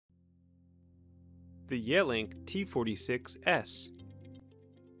the Yealink T46S.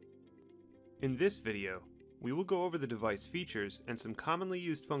 In this video, we will go over the device features and some commonly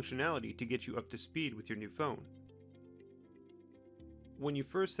used functionality to get you up to speed with your new phone. When you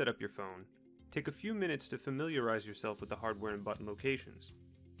first set up your phone, take a few minutes to familiarize yourself with the hardware and button locations.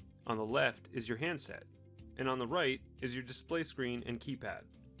 On the left is your handset, and on the right is your display screen and keypad.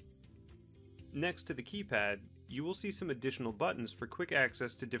 Next to the keypad, you will see some additional buttons for quick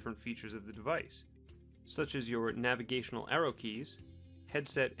access to different features of the device, such as your navigational arrow keys,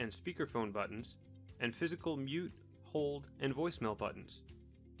 headset and speakerphone buttons, and physical mute, hold, and voicemail buttons.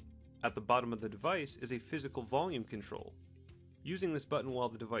 At the bottom of the device is a physical volume control. Using this button while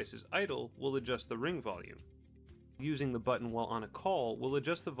the device is idle will adjust the ring volume. Using the button while on a call will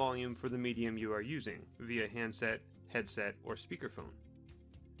adjust the volume for the medium you are using, via handset, headset, or speakerphone.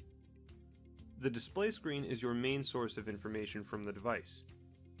 The display screen is your main source of information from the device.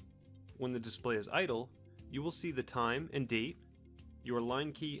 When the display is idle, you will see the time and date, your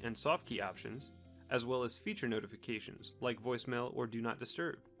line key and soft key options, as well as feature notifications like voicemail or do not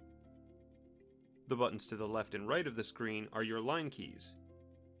disturb. The buttons to the left and right of the screen are your line keys.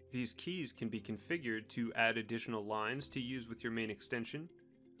 These keys can be configured to add additional lines to use with your main extension,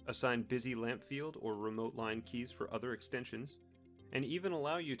 assign busy lamp field or remote line keys for other extensions, and even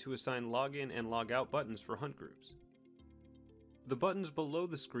allow you to assign login and logout buttons for hunt groups. The buttons below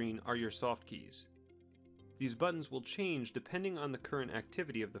the screen are your soft keys. These buttons will change depending on the current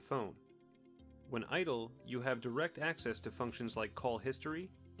activity of the phone. When idle, you have direct access to functions like call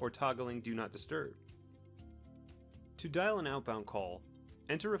history or toggling do not disturb. To dial an outbound call,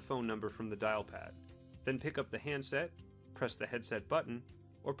 enter a phone number from the dial pad, then pick up the handset, press the headset button,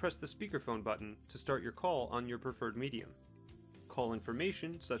 or press the speakerphone button to start your call on your preferred medium. Call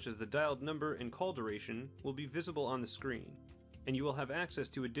information, such as the dialed number and call duration, will be visible on the screen, and you will have access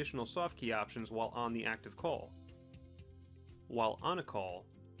to additional soft key options while on the active call. While on a call,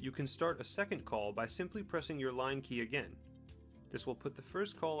 you can start a second call by simply pressing your line key again. This will put the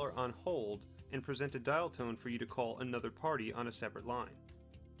first caller on hold and present a dial tone for you to call another party on a separate line.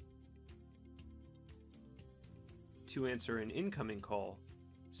 To answer an incoming call,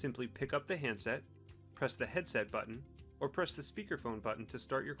 simply pick up the handset, press the headset button, or press the speakerphone button to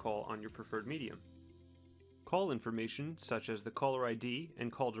start your call on your preferred medium. Call information, such as the caller ID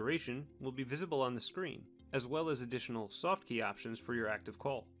and call duration, will be visible on the screen, as well as additional soft key options for your active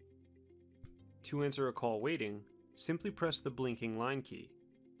call. To answer a call waiting, simply press the blinking line key.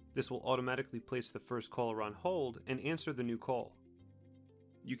 This will automatically place the first caller on hold and answer the new call.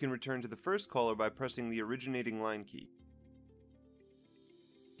 You can return to the first caller by pressing the originating line key.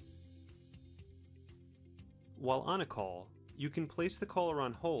 While on a call, you can place the caller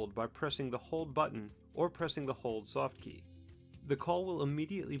on hold by pressing the hold button or pressing the hold soft key. The call will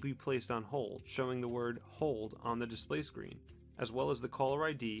immediately be placed on hold, showing the word hold on the display screen, as well as the caller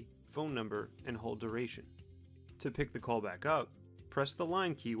ID, phone number, and hold duration. To pick the call back up, press the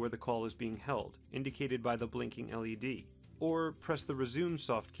line key where the call is being held, indicated by the blinking LED, or press the resume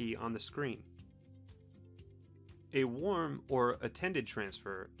soft key on the screen. A warm or attended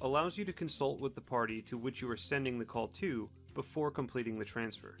transfer allows you to consult with the party to which you are sending the call to before completing the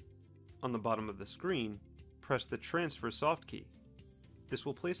transfer. On the bottom of the screen, press the transfer soft key. This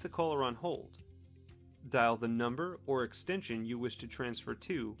will place the caller on hold. Dial the number or extension you wish to transfer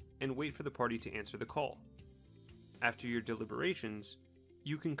to and wait for the party to answer the call. After your deliberations,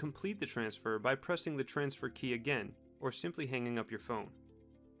 you can complete the transfer by pressing the transfer key again or simply hanging up your phone,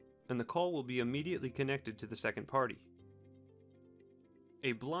 and the call will be immediately connected to the second party.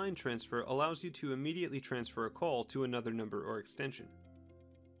 A blind transfer allows you to immediately transfer a call to another number or extension.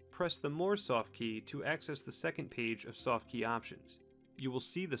 Press the More soft key to access the second page of soft key options. You will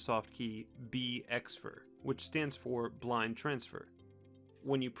see the soft key BXFR, which stands for Blind Transfer.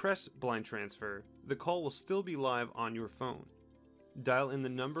 When you press Blind Transfer, the call will still be live on your phone. Dial in the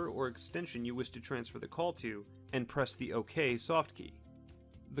number or extension you wish to transfer the call to and press the OK soft key.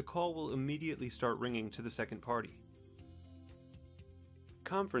 The call will immediately start ringing to the second party.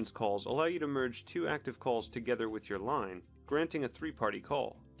 Conference calls allow you to merge two active calls together with your line, granting a three-party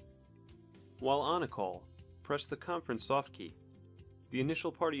call. While on a call, press the conference soft key. The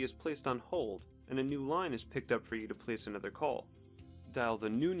initial party is placed on hold, and a new line is picked up for you to place another call. Dial the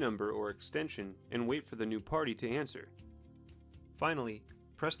new number or extension and wait for the new party to answer. Finally,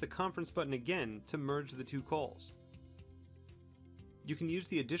 press the conference button again to merge the two calls. You can use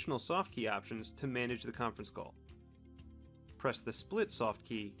the additional soft key options to manage the conference call. Press the split soft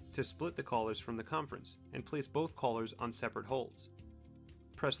key to split the callers from the conference and place both callers on separate holds.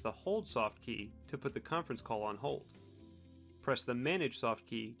 Press the hold soft key to put the conference call on hold. Press the manage soft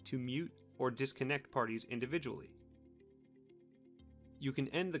key to mute or disconnect parties individually. You can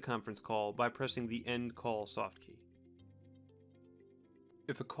end the conference call by pressing the End Call soft key.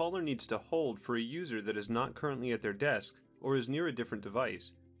 If a caller needs to hold for a user that is not currently at their desk or is near a different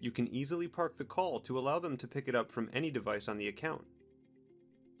device, you can easily park the call to allow them to pick it up from any device on the account.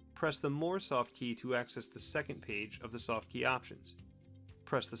 Press the More soft key to access the second page of the soft key options.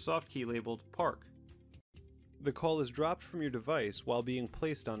 Press the soft key labeled Park. The call is dropped from your device while being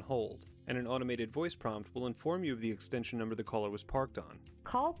placed on hold, and an automated voice prompt will inform you of the extension number the caller was parked on.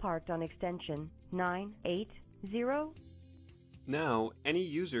 Call parked on extension 980. Now, any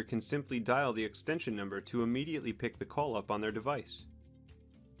user can simply dial the extension number to immediately pick the call up on their device.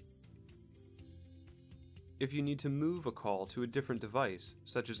 If you need to move a call to a different device,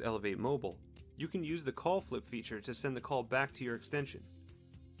 such as Elevate Mobile, you can use the call flip feature to send the call back to your extension.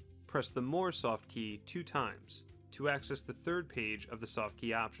 Press the More soft key 2 times to access the third page of the soft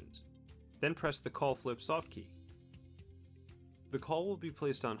key options. Then press the Call Flip soft key. The call will be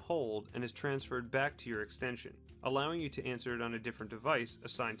placed on hold and is transferred back to your extension, allowing you to answer it on a different device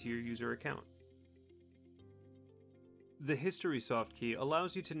assigned to your user account. The History soft key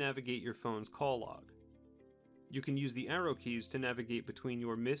allows you to navigate your phone's call log. You can use the arrow keys to navigate between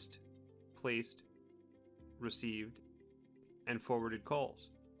your missed, placed, received, and forwarded calls.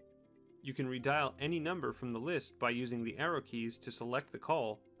 You can redial any number from the list by using the arrow keys to select the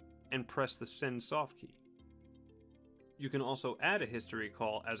call and press the Send soft key. You can also add a history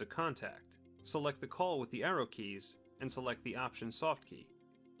call as a contact. Select the call with the arrow keys and select the Option soft key.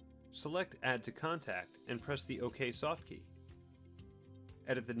 Select Add to Contact and press the OK soft key.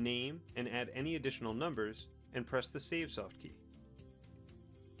 Edit the name and add any additional numbers and press the Save soft key.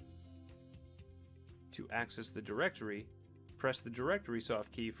 To access the directory, press the Directory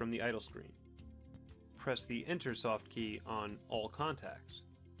soft key from the idle screen. Press the Enter soft key on All Contacts.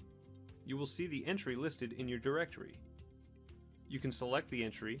 You will see the entry listed in your directory. You can select the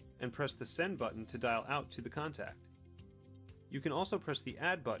entry and press the Send button to dial out to the contact. You can also press the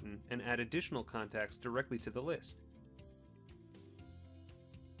Add button and add additional contacts directly to the list.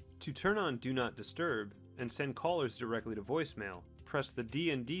 To turn on Do Not Disturb and send callers directly to voicemail, press the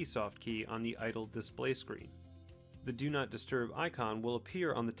D&D soft key on the idle display screen. The Do Not Disturb icon will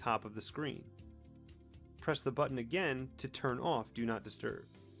appear on the top of the screen. Press the button again to turn off Do Not Disturb.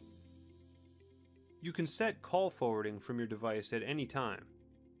 You can set call forwarding from your device at any time.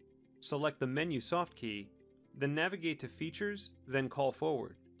 Select the Menu soft key, then navigate to Features, then Call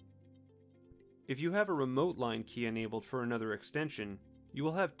Forward. If you have a remote line key enabled for another extension, you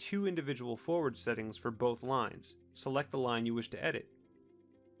will have 2 individual forward settings for both lines. Select the line you wish to edit.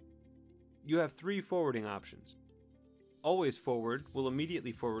 You have 3 forwarding options. Always Forward will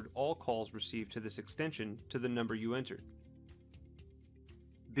immediately forward all calls received to this extension to the number you entered.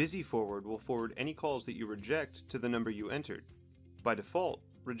 Busy Forward will forward any calls that you reject to the number you entered. By default,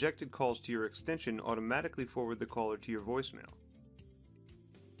 rejected calls to your extension automatically forward the caller to your voicemail.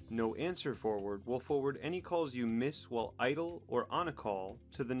 No Answer Forward will forward any calls you miss while idle or on a call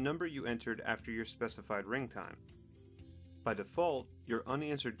to the number you entered after your specified ring time. By default, your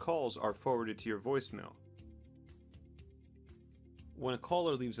unanswered calls are forwarded to your voicemail. When a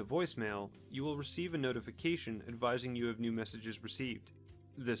caller leaves a voicemail, you will receive a notification advising you of new messages received.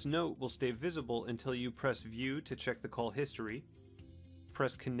 This note will stay visible until you press View to check the call history,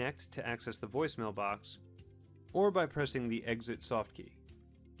 press Connect to access the voicemail box, or by pressing the Exit soft key.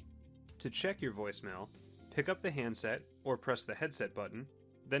 To check your voicemail, pick up the handset or press the headset button,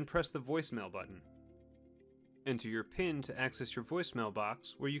 then press the voicemail button. Enter your PIN to access your voicemail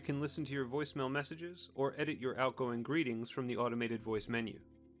box, where you can listen to your voicemail messages or edit your outgoing greetings from the automated voice menu.